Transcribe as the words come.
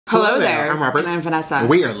Hello there. I'm Robert. And I'm Vanessa.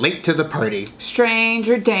 We are late to the party.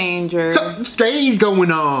 Stranger danger. Something strange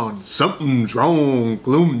going on. Something's wrong.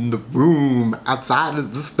 Gloom in the room. Outside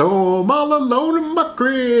of the storm. All alone in my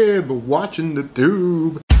crib. Watching the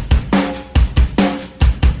tube.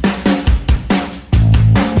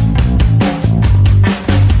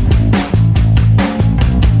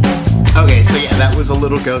 Okay, so yeah, that was a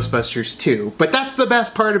little Ghostbusters too. But that's the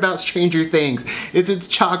best part about Stranger Things, is it's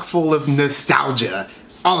chock full of nostalgia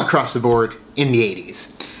all across the board in the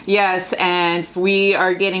 80s. Yes, and we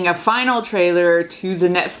are getting a final trailer to the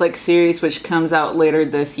Netflix series, which comes out later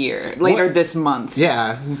this year. This month.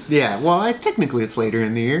 Yeah. Well, technically it's later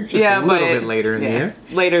in the year. Just a little bit later in the year.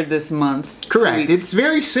 Later this month. Correct. It's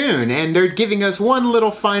very soon, and they're giving us one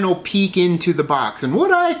little final peek into the box. And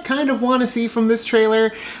what I kind of want to see from this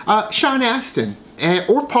trailer, Sean Astin.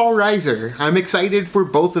 Or Paul Reiser. I'm excited for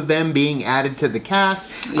both of them being added to the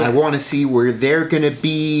cast. Yes. I want to see where they're going to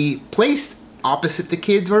be placed opposite the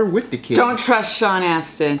kids or with the kids. Don't trust Sean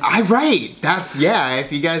Astin. Right. That's, yeah,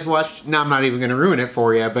 if you guys watch, no, I'm not even going to ruin it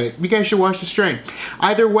for you, but you guys should watch the string.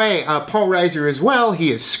 Either way, Paul Reiser as well,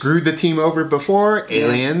 he has screwed the team over before,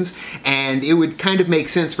 Aliens, and it would kind of make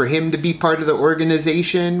sense for him to be part of the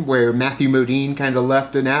organization where Matthew Modine kind of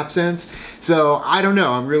left in absence. So, I don't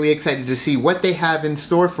know, I'm really excited to see what they have in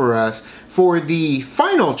store for us for the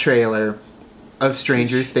final trailer of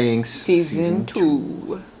Stranger Things Season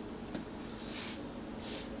 2.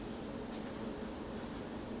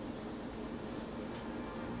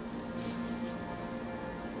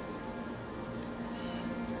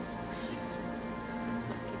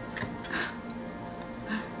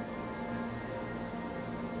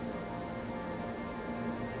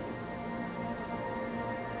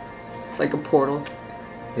 It's like a portal.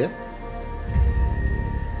 Yep.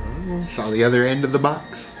 Saw the other end of the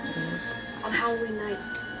box. On Halloween night,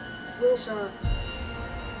 Will's,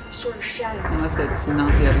 sort of shadow. Unless it's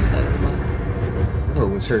not the other side of the box. Well,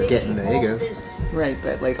 it was her getting the Egos. This right,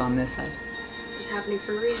 but like on this side. is happening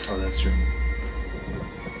for a reason. Oh, that's true.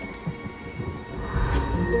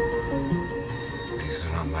 These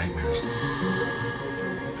are not nightmares.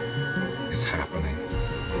 It's happening.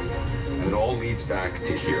 And it all leads back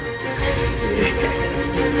to here.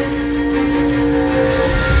 Yes.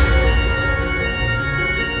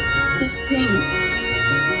 This thing.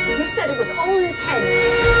 You said it was all in his head.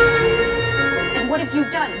 And what have you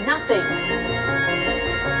done? Nothing.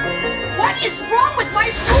 What is wrong with my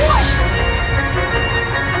boy?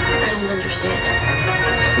 I don't understand.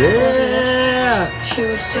 Yeah! She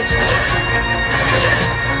was just...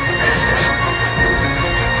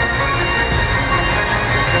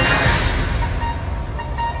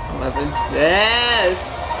 Yes!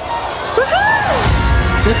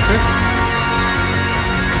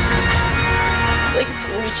 It's like it's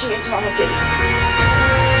reaching into all things.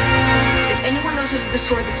 If anyone knows how to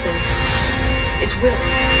destroy this thing, it's Will.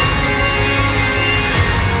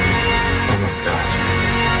 Oh my God.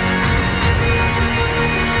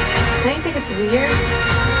 Don't you think it's weird? I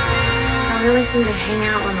really seem to hang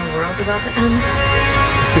out when the world's about to end.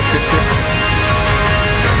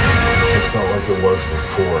 It's not like it was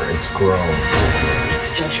before. It's grown. It's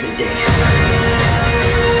Judgment Day.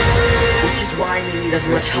 Which is why we need as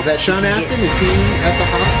much help. Is that Sean Astin? Is he at the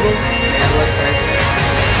hospital? Yeah, looks like.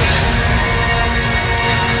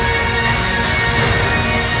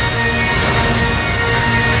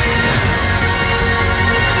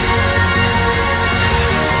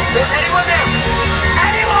 Is anyone there?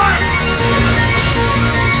 Anyone?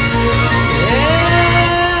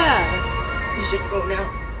 Yeah! You should go now.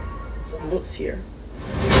 It's almost here.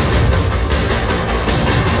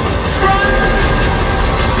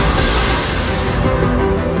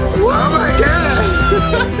 Oh my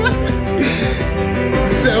God!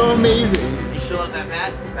 So amazing. You still have that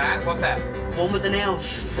bat? That? What's that? One with the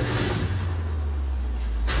nails.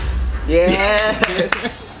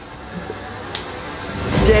 Yes!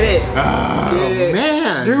 Get it! Oh, Get it.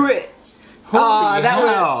 man! Do it! Holy that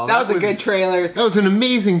hell! was a good trailer. That was an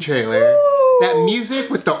amazing trailer. That music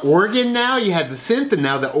with the organ now, you had the synth and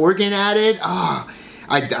now the organ added. I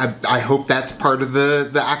hope that's part of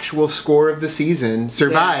the actual score of the season.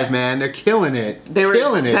 Survive, man. They're killing it.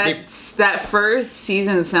 Killing it. That first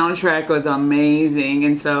season soundtrack was amazing,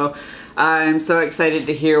 and so I'm so excited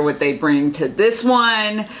to hear what they bring to this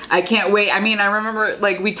one. I can't wait. I mean, I remember,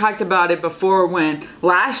 like, we talked about it before when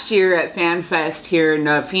last year at FanFest here in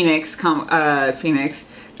Phoenix,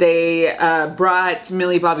 they brought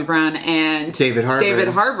Millie Bobby Brown and David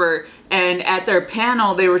Harbour. And at their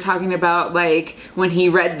panel, they were talking about, like, when he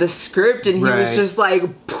read the script and he was just, like,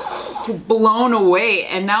 blown away.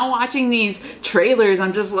 And now watching these trailers,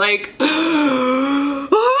 I'm just like, oh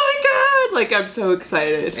Like, I'm so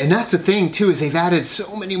excited. And that's the thing too, is they've added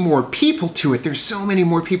so many more people to it. There's so many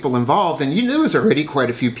more people involved, and there was already quite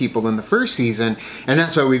a few people in the first season, and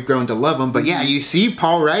that's why we've grown to love them. But yeah, you see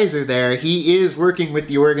Paul Reiser there. He is working with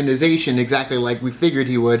the organization exactly like we figured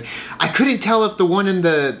he would. I couldn't tell if the one in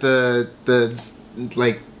the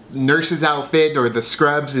like nurse's outfit or the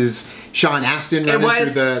scrubs is Sean Astin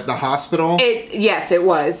running through the hospital. Yes, it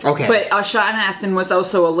was. Okay. But Sean Astin was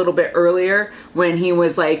also a little bit earlier when he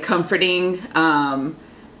was like comforting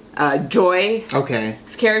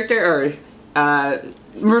Joy's character, or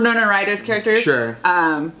Winona Ryder's character. Sure.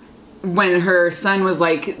 When her son was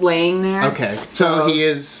like laying there. Okay, so he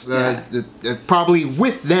is probably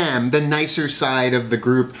with them, the nicer side of the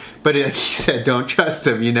group, but like he said, don't trust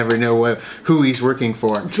him. You never know who he's working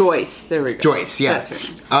for. Joyce, there we go. Joyce, yeah. That's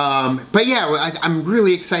her name. But yeah, I'm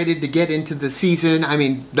really excited to get into the season. I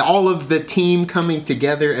mean, all of the team coming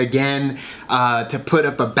together again to put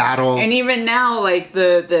up a battle. And even now, like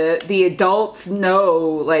the adults know,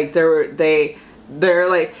 like they're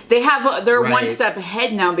like they're one step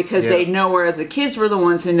ahead now because they know, whereas the kids were the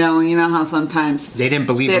ones who know. You know how sometimes they didn't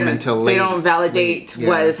believe them until late. They don't validate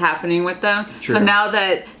what is happening with them. True. So now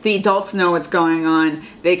that the adults know what's going on,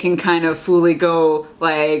 they can kind of fully go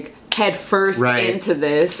like head first into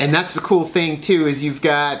this. And that's the cool thing too, is you've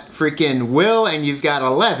got freaking Will and you've got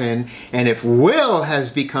Eleven, and if Will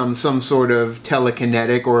has become some sort of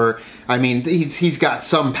telekinetic, or I mean, he's got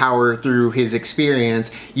some power through his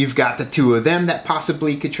experience, you've got the two of them that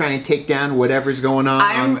possibly could try and take down whatever's going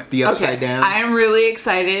on the Upside Down. I'm really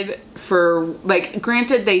excited for, like,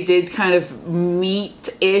 granted they did kind of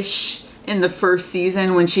meet-ish in the first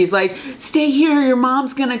season when she's like, stay here, your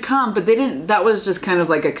mom's gonna come, but they didn't, that was just kind of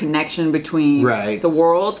like a connection between the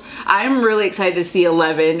worlds. I'm really excited to see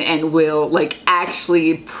Eleven and Will like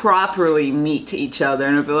actually properly meet each other,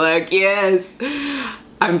 and I'll be like, yes.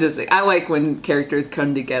 I like when characters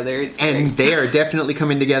come together. It's and they are definitely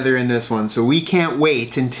coming together in this one, so we can't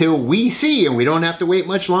wait until we see, and we don't have to wait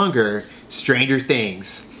much longer, Stranger Things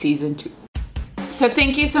Season 2. So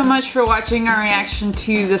thank you so much for watching our reaction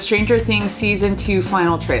to the Stranger Things Season 2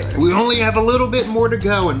 final trailer. We only have a little bit more to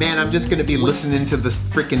go, and man, I'm just gonna be listening to this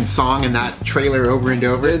freaking song and that trailer over and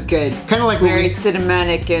over. It was good. Kind of like very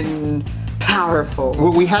cinematic and powerful.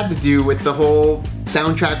 What we had to do with the whole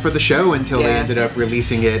soundtrack for the show until they ended up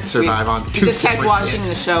releasing it Survive on 2 just kept watching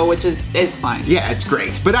the show, which is fine. Yeah, it's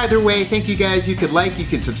great. But either way, thank you guys. You could like, you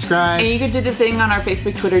could subscribe. And you could do the thing on our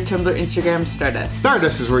Facebook, Twitter, Tumblr, Instagram, Stardust.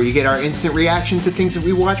 Stardust is where you get our instant reaction to things that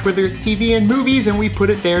we watch, whether it's TV and movies, and we put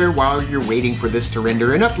it there while you're waiting for this to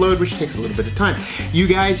render and upload, which takes a little bit of time. You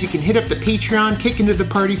guys, you can hit up the Patreon, kick into the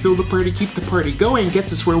party, fill the party, keep the party going,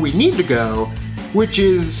 gets us where we need to go, which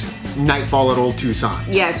is Nightfall at Old Tucson.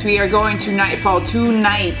 Yes, we are going to Nightfall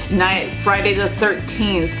tonight, Friday the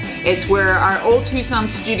 13th. It's where our Old Tucson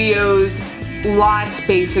Studios lot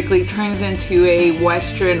basically turns into a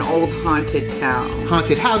western old haunted town.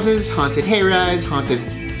 Haunted houses, haunted hayrides, haunted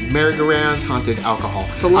merry-go-rounds, haunted alcohol.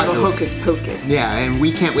 It's a little hocus pocus. Yeah, and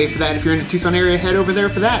we can't wait for that. If you're in the Tucson area, head over there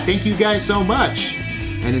for that. Thank you guys so much.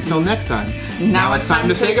 And until next time, now it's time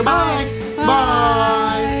to say goodbye.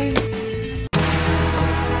 Bye.